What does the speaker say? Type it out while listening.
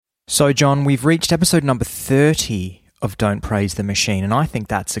So, John, we've reached episode number 30 of Don't Praise the Machine, and I think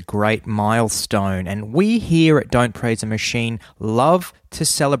that's a great milestone. And we here at Don't Praise the Machine love to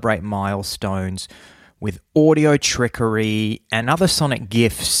celebrate milestones with audio trickery and other sonic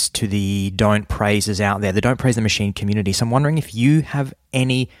gifts to the Don't Praisers out there, the Don't Praise the Machine community. So I'm wondering if you have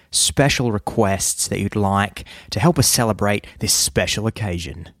any special requests that you'd like to help us celebrate this special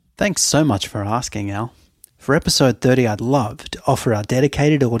occasion. Thanks so much for asking, Al. For episode 30, I'd love to offer our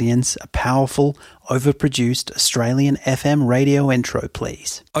dedicated audience a powerful, overproduced Australian FM radio intro,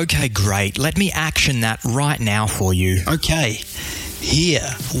 please. Okay, great. Let me action that right now for you. Okay, here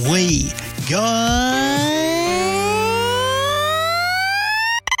we go.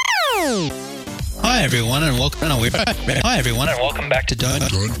 Hi everyone, and welcome. Hi everyone, and welcome back to Don't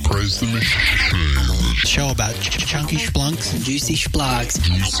Praise the Machine. Show about chunky splunks and juicy splags.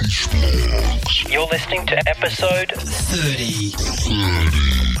 You're listening to episode 30.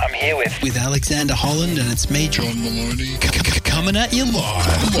 I'm here with Alexander Holland, and it's me, John Maloney, coming at you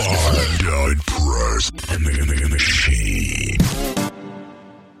live. Don't Praise the Machine.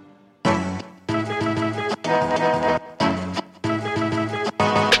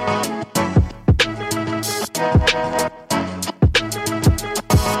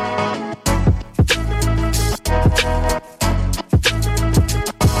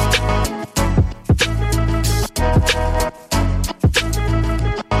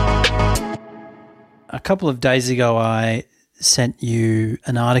 A couple of days ago, I sent you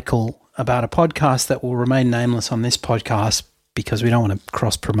an article about a podcast that will remain nameless on this podcast because we don't want to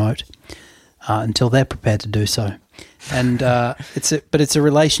cross-promote until they're prepared to do so. And it's a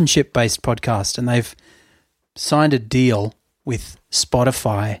relationship-based podcast, and they've signed a deal with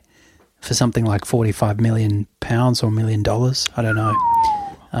Spotify for something like £45 million or $1 million, I don't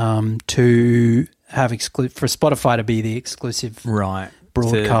know, to have for Spotify to be the exclusive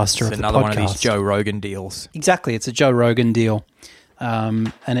broadcaster of the podcast. Another one of these Joe Rogan deals. Exactly, it's a Joe Rogan deal.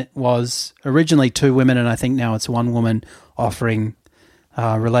 And it was originally two women, and I think now it's one woman offering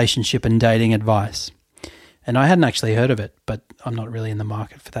relationship and dating advice. And I hadn't actually heard of it, but I'm not really in the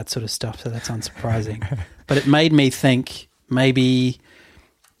market for that sort of stuff, so that's unsurprising. But it made me think maybe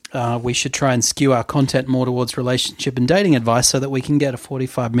we should try and skew our content more towards relationship and dating advice so that we can get a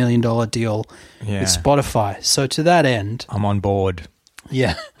 $45 million deal with Spotify. So to that end... I'm on board.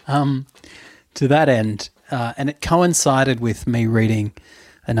 Yeah. To that end, and it coincided with me reading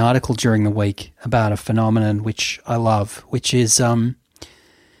an article during the week about a phenomenon which I love, which is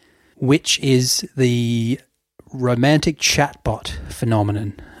the romantic chatbot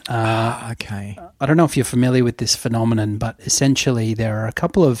phenomenon. Okay. I don't know if you're familiar with this phenomenon, but essentially there are a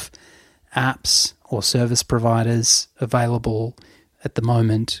couple of apps or service providers available at the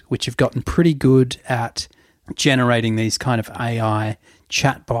moment which have gotten pretty good at generating these kind of AI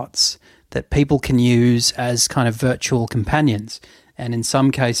chatbots that people can use as kind of virtual companions. And in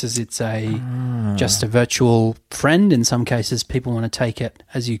some cases, it's just a virtual friend. In some cases, people want to take it,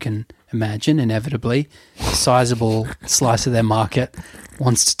 as you can imagine, inevitably. A sizable slice of their market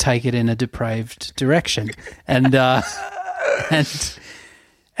wants to take it in a depraved direction. And the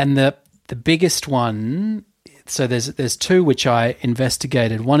biggest one, so there's two which I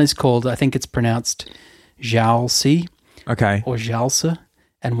investigated. One is called, I think it's pronounced Jalsi. Okay. Or Jalsa.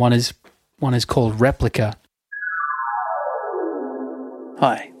 And one is called Replica.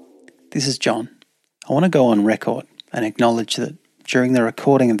 Hi, this is John. I want to go on record and acknowledge that during the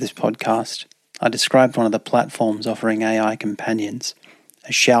recording of this podcast, I described one of the platforms offering AI companions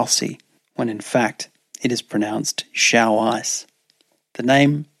as Jalsi, when in fact it is pronounced Shao-Ice. The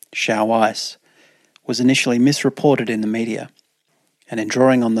name Shao-Ice was initially misreported in the media, and in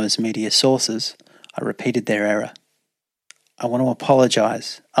drawing on those media sources, I repeated their error. I want to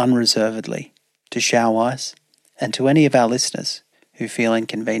apologise unreservedly to Shao-Ice and to any of our listeners who feel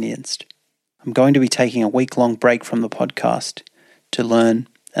inconvenienced. I'm going to be taking a week-long break from the podcast to learn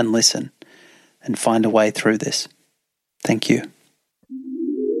and listen and find a way through this. Thank you.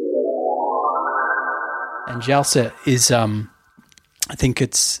 And Jalsa is, I think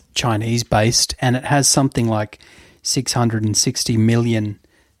it's Chinese-based, and it has something like 660 million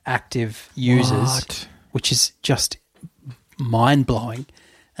active users, which is just mind-blowing.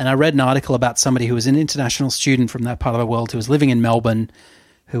 And I read an article about somebody who was an international student from that part of the world who was living in Melbourne,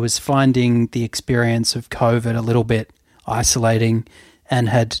 who was finding the experience of COVID a little bit isolating and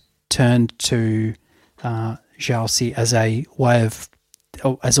had turned to Jalsi as a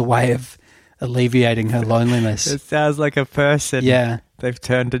way of alleviating her loneliness. It sounds like a person. Yeah. They've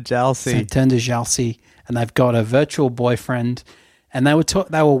turned to Jalsi. So they've turned to Jalsi, and they've got a virtual boyfriend, and they were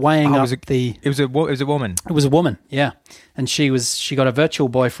weighing up the. It was a woman. It was a woman, yeah, and she got a virtual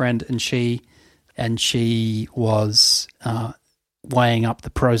boyfriend, and she was weighing up the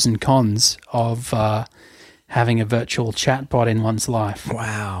pros and cons of having a virtual chatbot in one's life.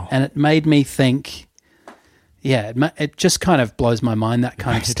 Wow. And it made me think, it just kind of blows my mind, that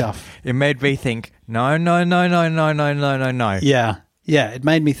kind of stuff. It made me think, no. Yeah, it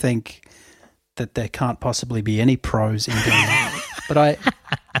made me think that there can't possibly be any pros in doing that.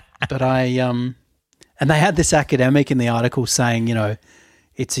 But I, and they had this academic in the article saying,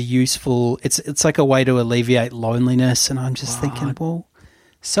 it's a useful, it's like a way to alleviate loneliness. And I'm just thinking, well,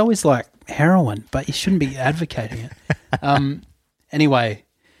 so is like heroin, but you shouldn't be advocating it. Anyway,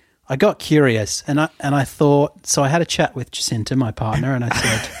 I got curious and I thought, so I had a chat with Jacinta, my partner, and I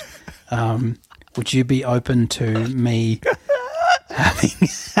said, would you be open to me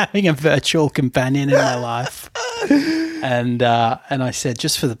having a virtual companion in my life? And I said,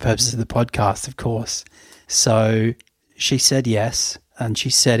 just for the purposes of the podcast, of course. So she said yes. And she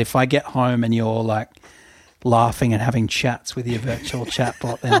said, if I get home and you're like laughing and having chats with your virtual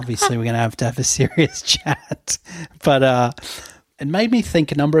chatbot, then obviously we're going to have a serious chat. But it made me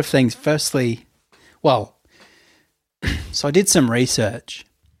think a number of things. Firstly, so I did some research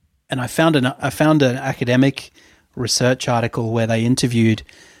and I found an academic research article where they interviewed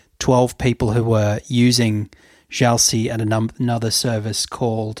 12 people who were using Jalsi and another service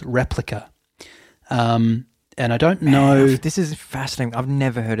called Replica. And I don't know. This is fascinating. I've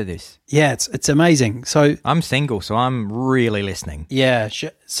never heard of this. Yeah, it's amazing. So I'm single, so I'm really listening. Yeah.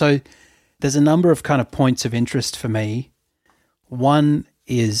 So there's a number of kind of points of interest for me. One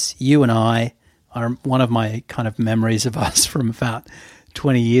is you and I are one of my kind of memories of us from about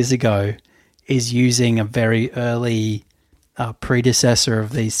 20 years ago is using a very early predecessor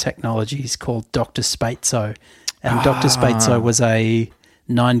of these technologies called Dr. Spaetzo. And Dr. Spaetzo was a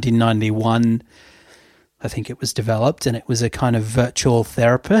 1991, I think it was developed, and it was a kind of virtual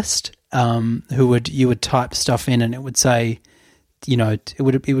therapist you would type stuff in and it would say, it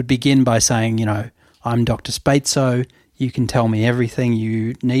would begin by saying, I'm Dr. Spaetzo, you can tell me everything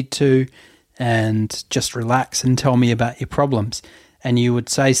you need to and just relax and tell me about your problems. And you would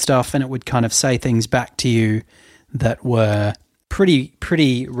say stuff and it would kind of say things back to you that were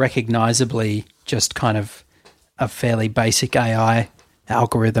pretty recognizably just kind of a fairly basic AI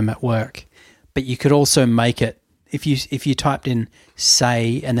algorithm at work. But you could also make it, if you typed in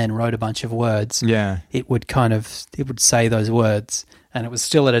say and then wrote a bunch of words, it would say those words. And it was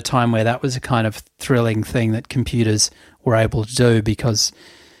still at a time where that was a kind of thrilling thing that computers were able to do because,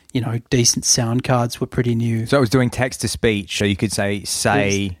 decent sound cards were pretty new. So it was doing text to speech, so you could say.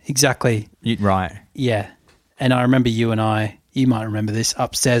 Exactly. Right. Yeah. And I remember you might remember this,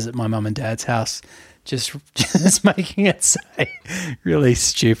 upstairs at my mum and dad's house, just making it say really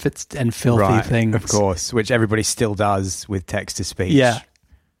stupid and filthy things. Of course, which everybody still does with text to speech. Yeah,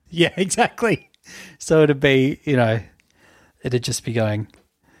 exactly. So it'd be, it'd just be going,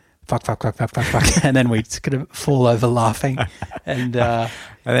 fuck, and then we'd kind of fall over laughing. And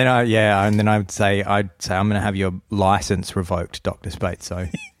then I'd say I'm going to have your license revoked, Dr.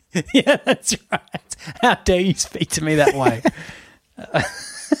 Spaetzo. Yeah, that's right. How dare you speak to me that way?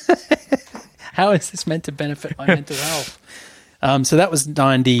 How is this meant to benefit my mental health? So that was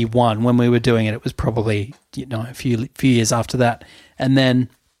 91 when we were doing it. It was probably a few years after that, and then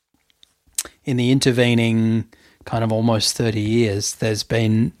in the intervening kind of almost 30 years, there's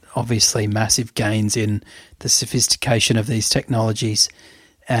been obviously massive gains in the sophistication of these technologies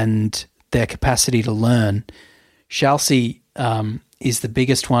and their capacity to learn. Jalsi is the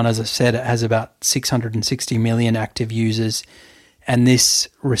biggest one, as I said. It has about 660 million active users. And this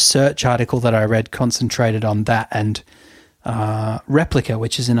research article that I read concentrated on that and Replica,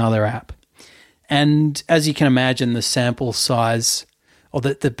 which is another app. And as you can imagine, the sample size, or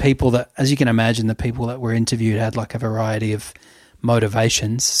the people that, as you can imagine, the people that were interviewed had like a variety of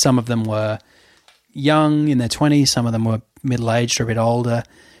motivations. Some of them were young, in their 20s. Some of them were middle-aged or a bit older.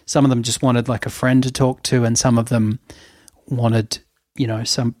 Some of them just wanted like a friend to talk to, and some of them wanted,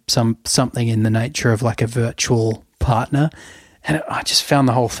 something in the nature of like a virtual partner. And I just found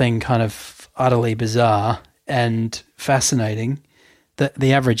the whole thing kind of utterly bizarre and fascinating.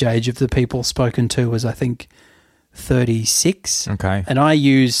 The average age of the people spoken to was, I think, 36. Okay. And I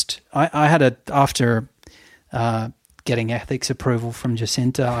had after getting ethics approval from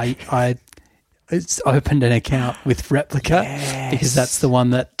Jacinta, I opened an account with Replica because that's the one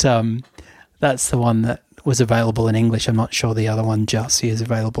that was available in English. I'm not sure the other one, Jalsi, is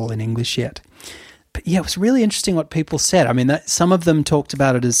available in English yet. But yeah, it was really interesting what people said. I mean, some of them talked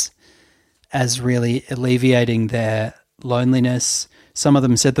about it as really alleviating their loneliness. Some of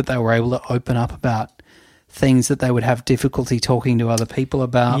them said that they were able to open up about things that they would have difficulty talking to other people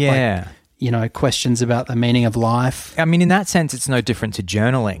about. Yeah. Like, questions about the meaning of life. I mean, in that sense, it's no different to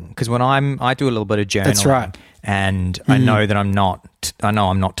journaling, because when I do a little bit of journaling. That's right. And I know that I'm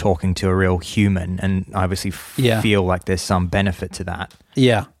not talking to a real human, and I obviously feel like there's some benefit to that.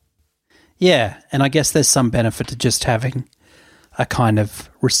 Yeah. Yeah, and I guess there's some benefit to just having a kind of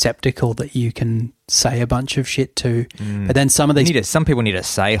receptacle that you can say a bunch of shit to. But then some people need a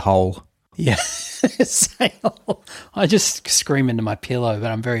say hole. Yeah. Say hole. I just scream into my pillow,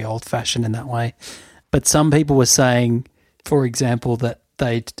 but I'm very old-fashioned in that way. But some people were saying, for example, that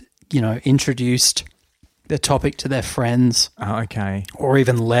they'd, introduced the topic to their friends. Oh, okay. Or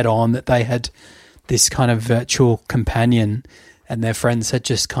even led on that they had this kind of virtual companion, and their friends had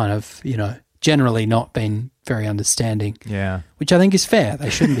just kind of, generally not been very understanding. Yeah. Which I think is fair. They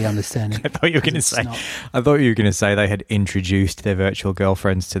shouldn't be understanding. I thought you were going to say they had introduced their virtual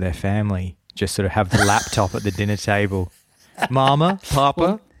girlfriends to their family. Just sort of have the laptop at the dinner table. Mama,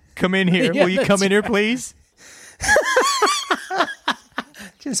 Papa, come in here. Yeah, Will you come in here, please?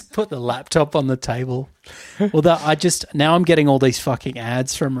 Just put the laptop on the table. Well, now I'm getting all these fucking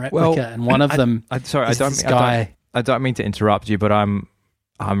ads from Replika, and one of them. I don't mean to interrupt you, but I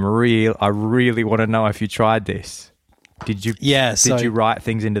really want to know if you tried this. Did you? Yeah. Did you write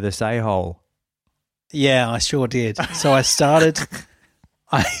things into the say hole? Yeah, I sure did. So I started.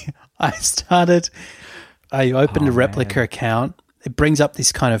 I opened a Replika account. It brings up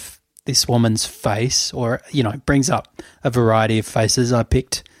this woman's face, or, it brings up a variety of faces. I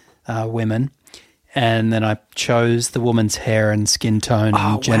picked women, and then I chose the woman's hair and skin tone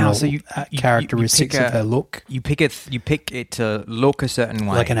and general characteristics of her look. You pick it to look a certain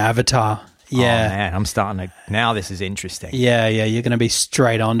way. Like an avatar. Yeah. Oh, man, I'm starting to... Now this is interesting. Yeah, you're going to be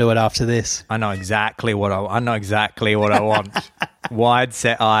straight onto it after this. I know exactly what I want. Wide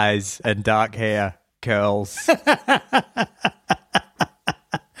set eyes and dark hair, curls.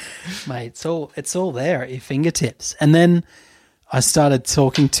 Mate, it's all there at your fingertips. And then I started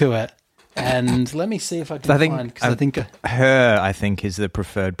talking to it, and let me see if I can find, because I think her, I think, is the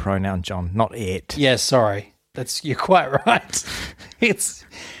preferred pronoun, John, not it. Yeah, sorry. You're quite right.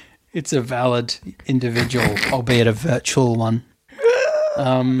 It's a valid individual, albeit a virtual one.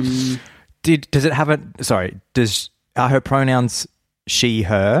 Are her pronouns she,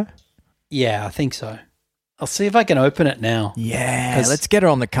 her? Yeah, I think so. I'll see if I can open it now. Yeah, let's get her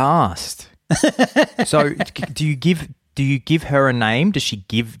on the cast. So, do you give her a name? Does she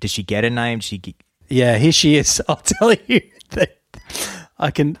get a name? Yeah, here she is. I'll tell you that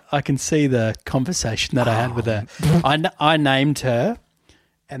I can see the conversation that I had with her. I named her,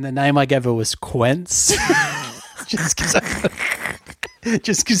 and the name I gave her was Quence. just because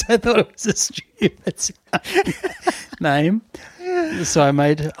I thought it was a stupid name. So I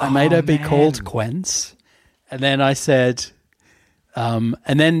made her be called Quence. And then I said,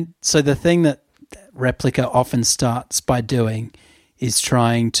 so the thing that Replika often starts by doing is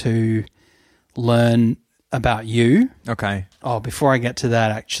trying to learn about you. Okay. Oh, before I get to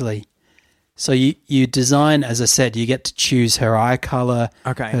that, actually. So you design, as I said, you get to choose her eye color,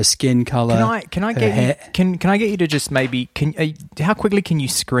 her skin color. Can I get you to just maybe how quickly can you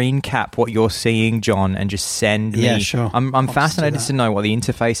screen cap what you're seeing, John, and just send me? Yeah, sure. I'm fascinated to know what the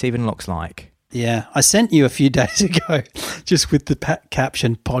interface even looks like. Yeah, I sent you a few days ago just with the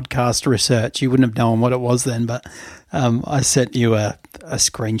caption podcast research. You wouldn't have known what it was then, but I sent you a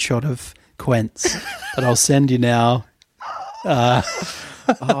screenshot of Quence that I'll send you now. No.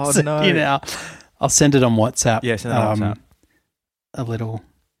 I'll send it on WhatsApp. Yes, on WhatsApp. A little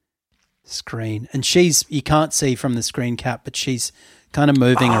screen. And you can't see from the screen cap, but she's kind of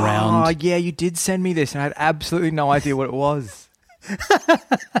moving around. Oh, yeah, you did send me this, and I had absolutely no idea what it was.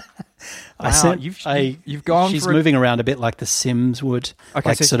 You've gone. She's moving around a bit like the Sims would,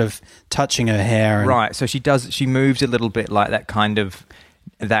 sort of touching her hair. Right. So she moves a little bit like that kind of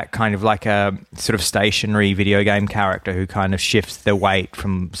like a sort of stationary video game character who kind of shifts their weight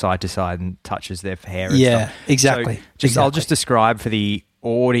from side to side and touches their hair. And stuff. Exactly. So I'll just describe for the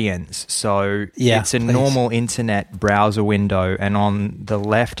audience. So it's a normal internet browser window, and on the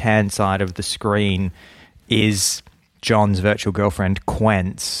left-hand side of the screen is John's virtual girlfriend,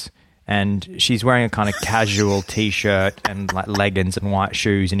 Quence, and she's wearing a kind of casual T-shirt and like leggings and white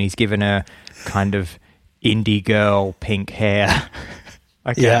shoes, and he's given her kind of indie girl pink hair.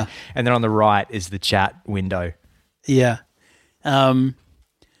 Okay. Yeah. And then on the right is the chat window. Yeah. And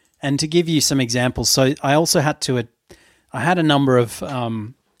to give you some examples, so I also had a number of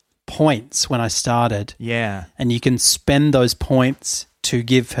points when I started. Yeah. And you can spend those points to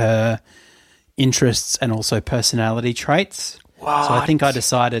give her interests and also personality traits. So I think I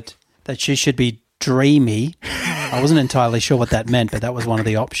decided that she should be dreamy. I wasn't entirely sure what that meant, but that was one of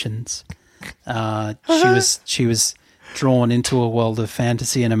the options. She was drawn into a world of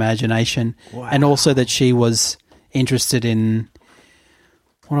fantasy and imagination, and also that she was interested in,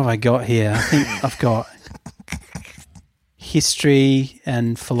 what have I got here? I think I've got history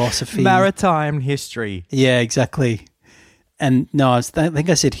and philosophy. Maritime history. Yeah, exactly. And no, I think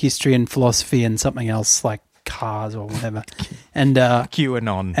I said history and philosophy and something else like cars or whatever. And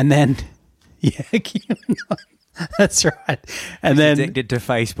QAnon. And then, yeah, QAnon. That's right. And then addicted to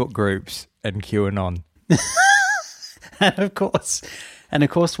Facebook groups and QAnon. And of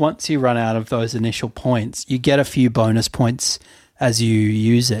course, once you run out of those initial points, you get a few bonus points as you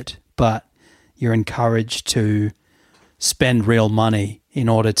use it, but you're encouraged to spend real money in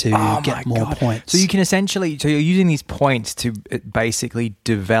order to get more points. So you can so you're using these points to basically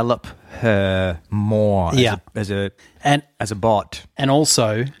develop her more as a bot. And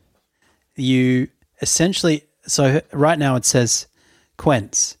also, you essentially, so right now it says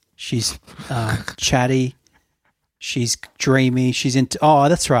Quence. She's chatty. She's dreamy. She's into... Oh,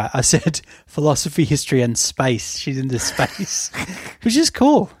 that's right. I said philosophy, history, and space. She's into space, which is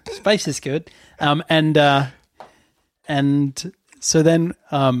cool. Space is good. And so then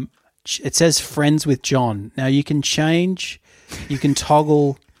it says friends with John. Now you can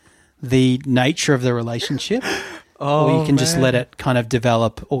toggle the nature of the relationship, or you can just let it kind of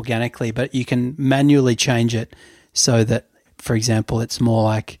develop organically, but you can manually change it so that, for example, it's more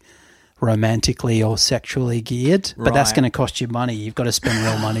like romantically or sexually geared, but that's going to cost you money. You've got to spend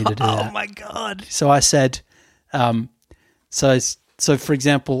real money to do that. Oh my God. So I said, so for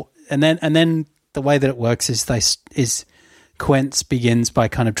example, and then the way that it works is Quence begins by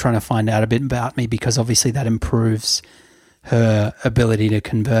kind of trying to find out a bit about me, because obviously that improves her ability to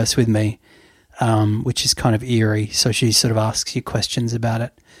converse with me, which is kind of eerie. So she sort of asks you questions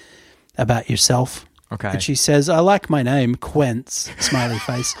about yourself. Okay. And she says, I like my name, Quence, smiley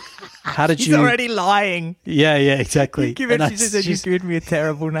face. How did She's already lying. Yeah, exactly. She said you've given me a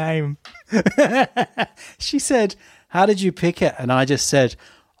terrible name. She said, how did you pick it? And I just said,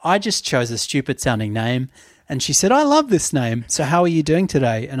 I just chose a stupid sounding name. And she said, I love this name. So how are you doing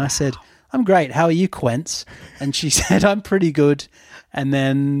today? And I said, I'm great. How are you, Quence? And she said, I'm pretty good. And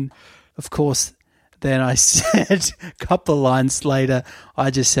then, of course, then I said a couple of lines later,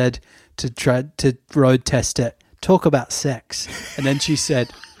 I just said to try to road test it, talk about sex. And then she said,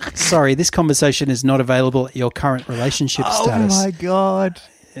 sorry, this conversation is not available at your current relationship status. Oh my God.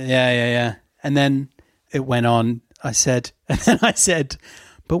 Yeah. And then it went on. I said,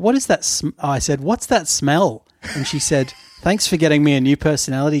 but what is that? I said, what's that smell? And she said, thanks for getting me a new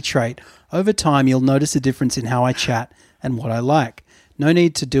personality trait. Over time, you'll notice a difference in how I chat and what I like. No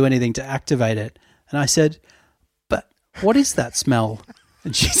need to do anything to activate it. And I said, but what is that smell?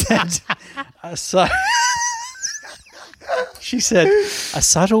 And she said, she said, a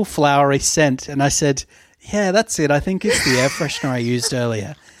subtle flowery scent. And I said, yeah, that's it. I think it's the air freshener I used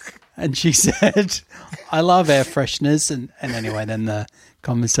earlier. And she said, I love air fresheners. And anyway, then the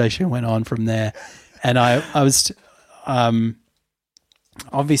conversation went on from there. And I was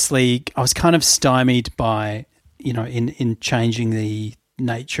obviously I was kind of stymied by, in changing the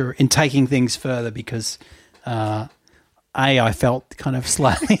nature, in taking things further, because I felt kind of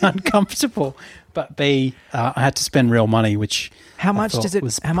slightly uncomfortable, but B, I had to spend real money, which how much does it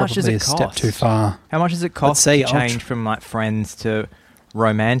cost? A step too far. How much does it cost to change from like friends to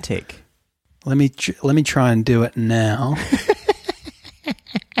romantic? Let me try and do it now.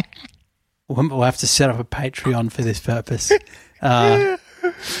 We'll have to set up a Patreon for this purpose.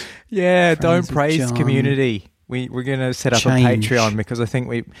 Yeah, Don't Praise community. We're gonna set up a Patreon, because I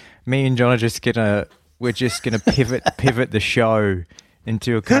think me and John are just gonna pivot the show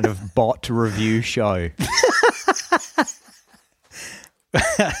into a kind of bot review show.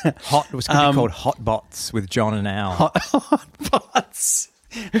 It was going to be called Hot Bots with John and Al. Hot Bots.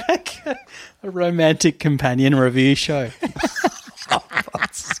 A romantic companion review show. Hot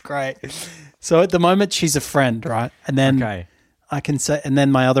Bots is great. So at the moment she's a friend, right? And then I can say, and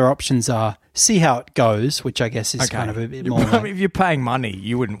then my other options are see how it goes, which I guess is kind of a bit more. If you're paying money,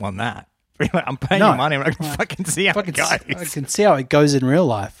 you wouldn't want that. I'm paying you money. I'm not going to fucking see how it goes. I can see how it goes in real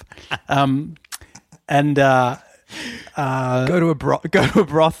life. Go to a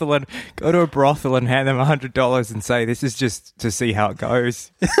brothel and hand them $100 and say, this is just to see how it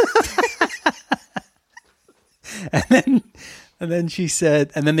goes. And then she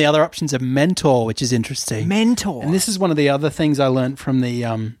said, and then the other options are mentor, which is interesting. Mentor. And this is one of the other things I learned from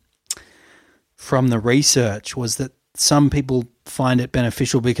the research, was that some people find it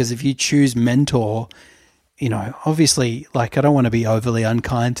beneficial because if you choose mentor, obviously, like, I don't want to be overly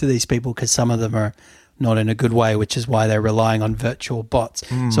unkind to these people because some of them are not in a good way, which is why they're relying on virtual bots.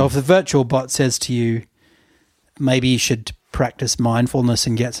 So if the virtual bot says to you, maybe you should practice mindfulness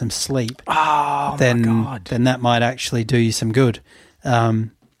and get some sleep, then that might actually do you some good.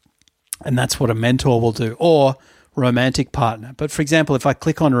 And that's what a mentor will do, or romantic partner. But for example, if I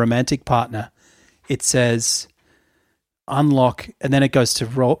click on a romantic partner, it says unlock, and then it goes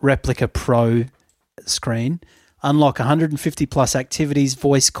to Replica Pro screen, unlock 150 plus activities,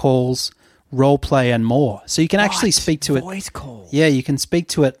 voice calls, role play, and more. So you can actually speak to it. Voice call. Yeah, you can speak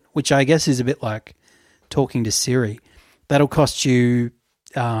to it, which I guess is a bit like talking to Siri. That'll cost you,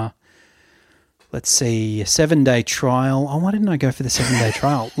 let's see, a 7-day trial. Oh, why didn't I go for the 7-day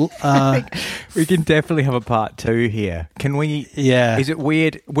trial? We can definitely have a part 2 here. Can we? Yeah. Is it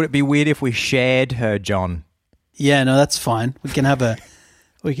weird? Would it be weird if we shared her, John? Yeah, no, that's fine. We can have a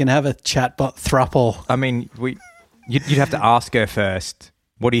chatbot thruple. I mean, you'd have to ask her first.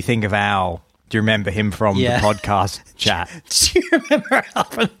 What do you think of Al? Do you remember him from the podcast chat? Do you remember Al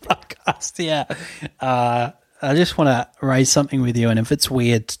from the podcast? Yeah. I just want to raise something with you, and if it's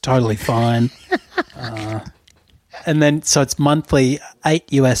weird, totally fine. And then, so it's monthly,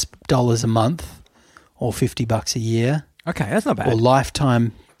 $8 a month, or $50 a year. Okay, that's not bad. Or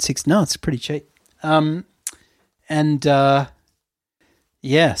lifetime No, it's pretty cheap. Yeah,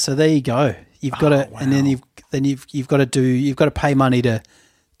 so there you go. You've got to, and then you've got to pay money to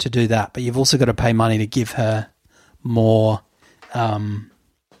do that, but you've also got to pay money to give her more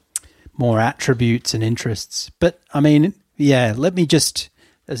attributes and interests. But I mean, yeah, let me just,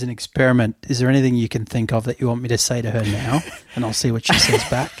 as an experiment, is there anything you can think of that you want me to say to her now? And I'll see what she says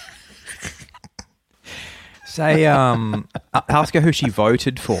back. Say, ask her who she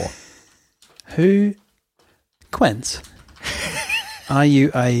voted for. Who? Quence. Are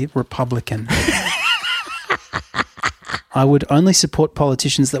you a Republican? I would only support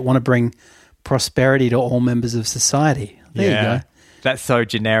politicians that want to bring prosperity to all members of society. There you go. That's so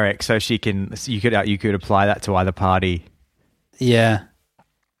generic. So you could apply that to either party. Yeah.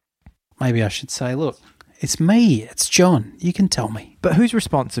 Maybe I should say, look, it's me. It's John. You can tell me. But whose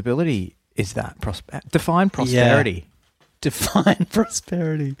responsibility is that? Define prosperity. Yeah. Define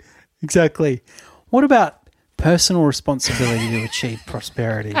prosperity. Exactly. What about personal responsibility to achieve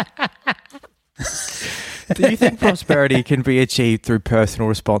prosperity? Do you think prosperity can be achieved through personal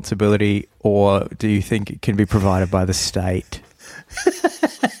responsibility, or do you think it can be provided by the state?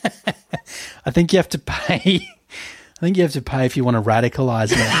 I think you have to pay. I think you have to pay if you want to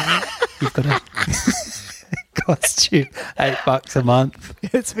radicalize it. You've got to cost you $8 a month.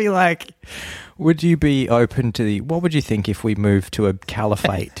 It's be like, would you be open to what would you think if we moved to a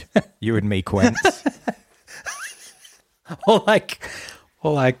caliphate? You and me, Quence. Or like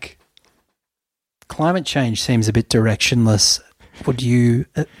climate change seems a bit directionless. Would you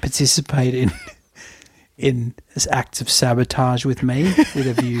participate in acts of sabotage with me with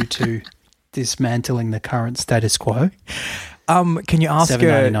a view to dismantling the current status quo? Can you ask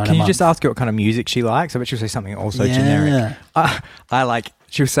her? Can you just ask her what kind of music she likes? I bet she'll say something also generic.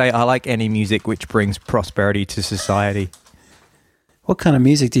 She'll say, I like any music which brings prosperity to society. What kind of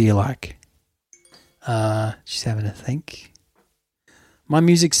music do you like? She's having a think. My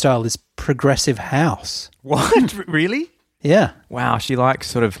music style is progressive house. What? Really? Yeah. Wow, she likes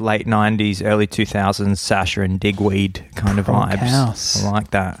sort of late 90s, early 2000s Sasha and Digweed kind of vibes. House. I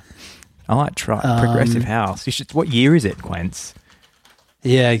like that. I like progressive house. What year is it, Quence?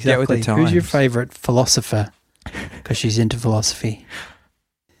 Yeah, exactly. Get with the times. Who's your favourite philosopher? Because she's into philosophy.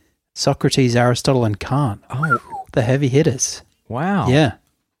 Socrates, Aristotle, and Kant. Oh. The heavy hitters. Wow. Yeah.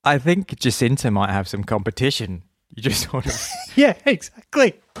 I think Jacinta might have some competition. You just sort of... Yeah,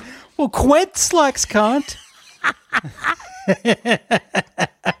 exactly. Well, Quence likes Kant.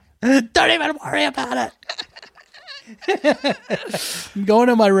 Don't even worry about it. I'm going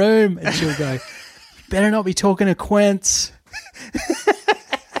to my room, and she'll go, you better not be talking to Quence.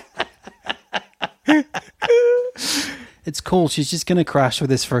 It's cool. She's just going to crash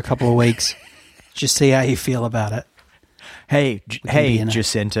with us for a couple of weeks. Just see how you feel about it. Hey,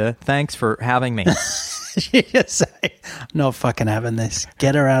 Jacinta, thanks for having me. She just say, I'm not fucking having this.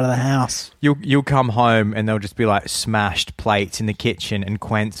 Get her out of the house. You'll come home and there'll just be like smashed plates in the kitchen, and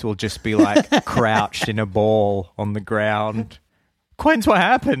Quence will just be like crouched in a ball on the ground. Quence, what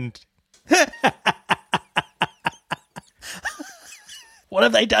happened? What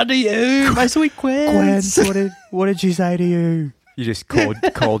have they done to you, my sweet Quence? Quence, what did she say to you? You just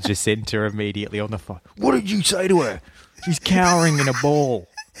called Jacinta immediately on the phone. What did you say to her? She's cowering in a ball.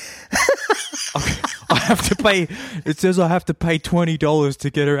 I have to pay. It says I have to pay $20 to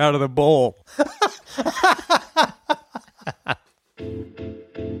get her out of the ball.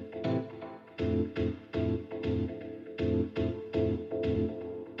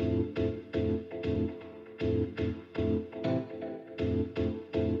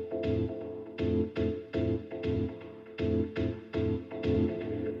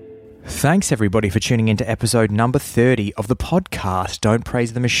 Thanks, everybody, for tuning into episode number 30 of the podcast Don't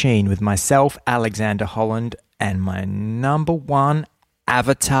Praise the Machine with myself, Alexander Holland, and my number one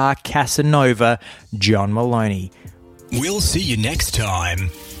avatar Casanova, John Maloney. We'll see you next time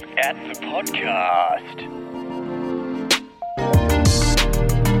at the podcast.